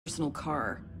personal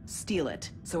car. Steal it,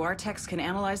 so our techs can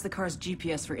analyze the car's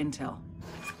GPS for intel.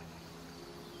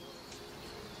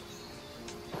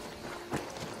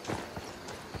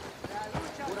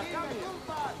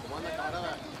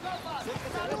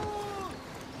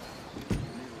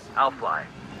 I'll fly.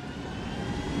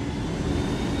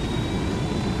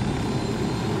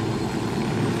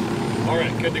 All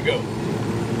right, good to go.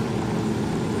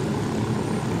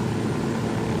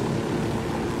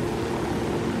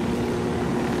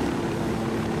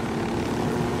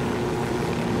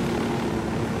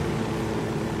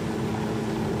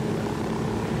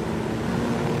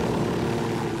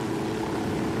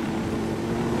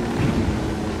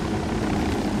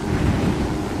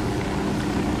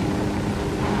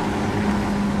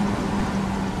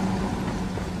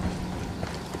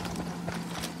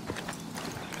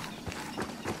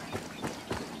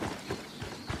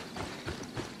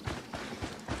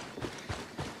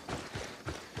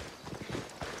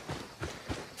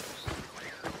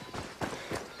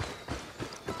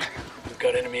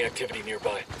 Got enemy activity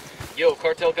nearby. Yo,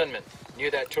 cartel gunman,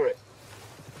 near that turret.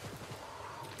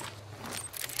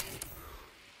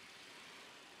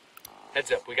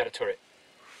 Heads up, we got a turret.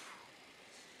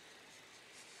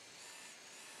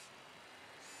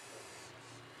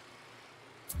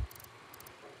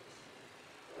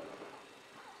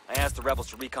 I asked the rebels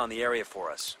to recon the area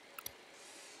for us.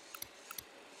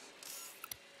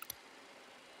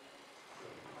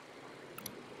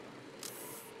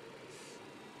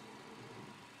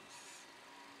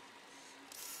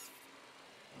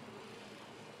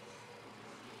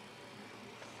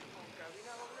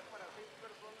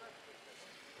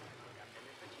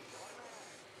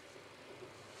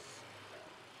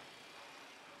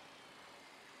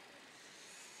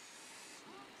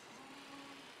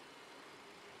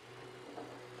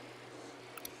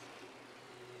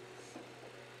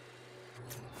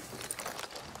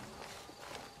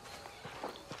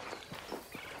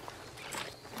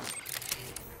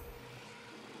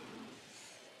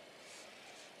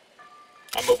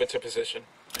 I'm moving to position.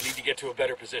 I need to get to a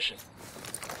better position.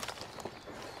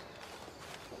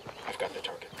 I've got the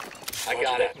target. I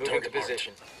got it. Moving to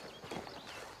position.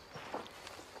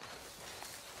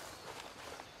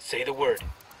 Say the word.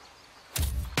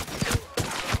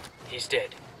 He's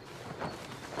dead.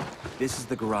 This is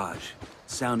the garage.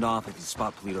 Sound off if you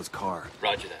spot Polito's car.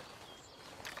 Roger that.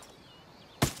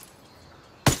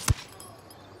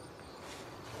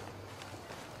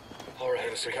 All right,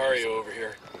 there's a Sicario over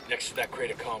here, next to that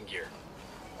crate of comm gear.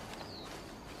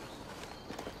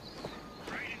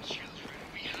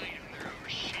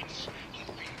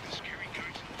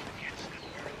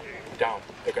 Down.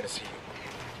 They're gonna see you.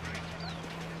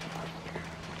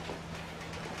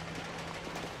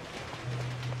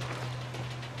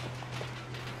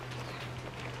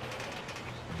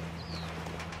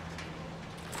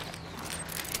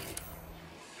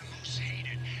 The most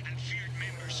hated and feared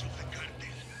members of the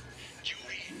cartel,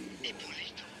 Julie and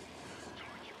Polito.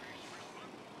 Torturers for fun,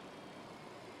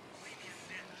 premium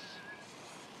deaths.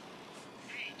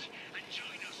 Hate and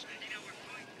join us in our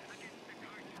fight against the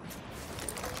cartel.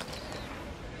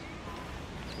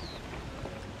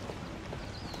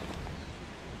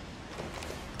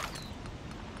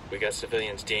 We got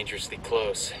civilians dangerously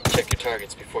close. Check your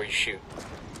targets before you shoot.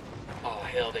 Oh,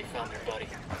 hell, they found their buddy.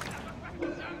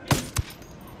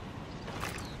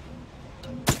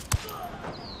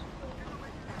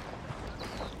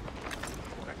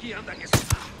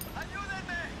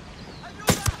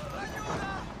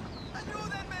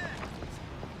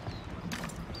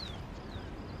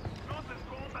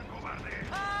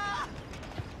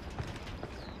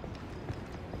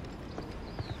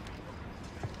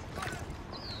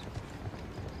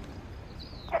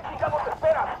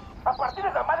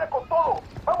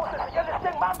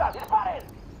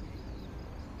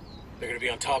 They're gonna be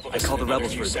on top of us. I call the in another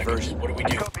rebels few for a seconds. diversion. What do we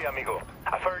do? Copy, amigo.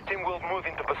 A fire team will move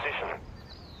into position.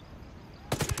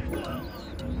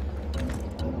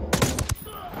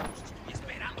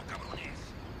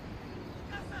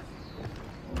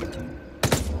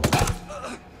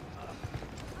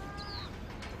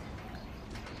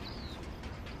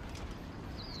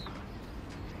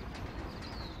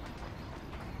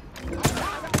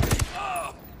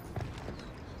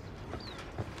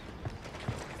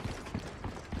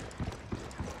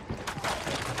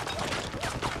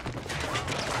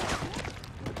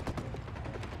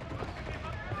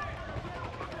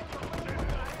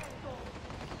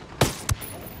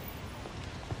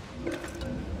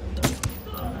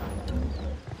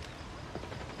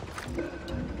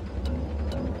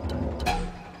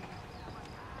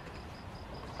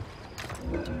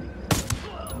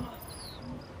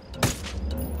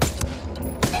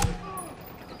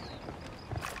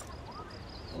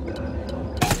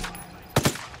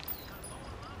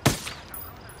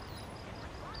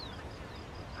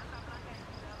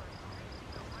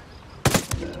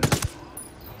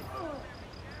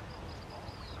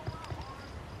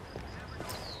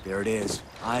 There it is.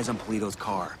 Eyes on Polito's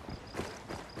car.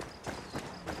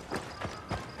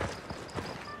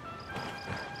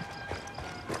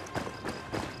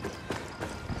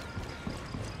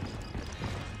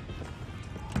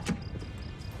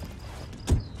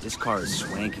 This car is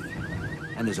swanky.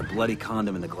 And there's a bloody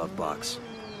condom in the glove box.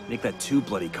 Make that 2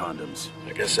 bloody condoms.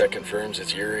 I guess that confirms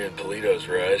it's Yuri and Polito's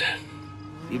ride.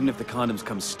 Even if the condoms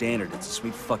come standard, it's a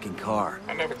sweet fucking car.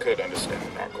 I never could understand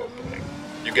the narco thing.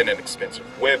 You get an expensive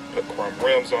whip, put chrome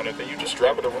rims on it, then you just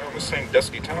drive it around the same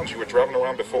dusty towns you were driving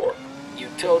around before. You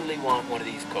totally want one of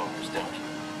these cars, don't you?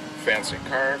 Fancy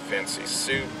car, fancy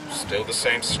suit, still the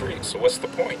same street, so what's the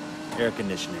point? Air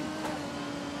conditioning.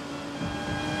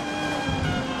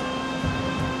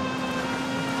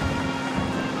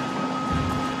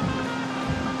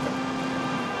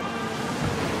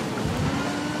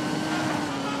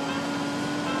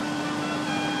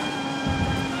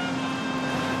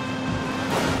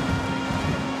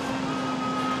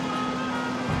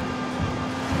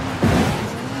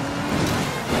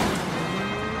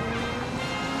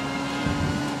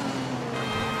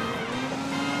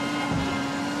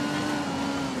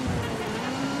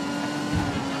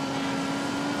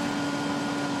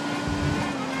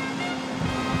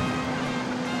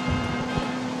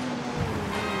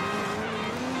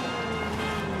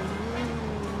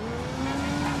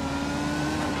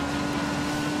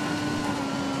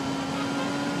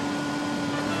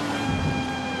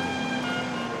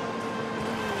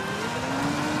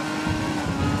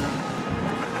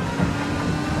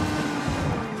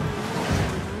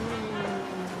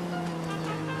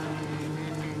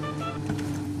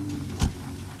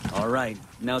 Alright,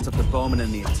 now it's up to Bowman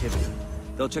and the activity.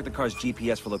 They'll check the car's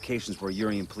GPS for locations where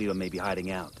Yuri and Polito may be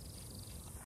hiding out.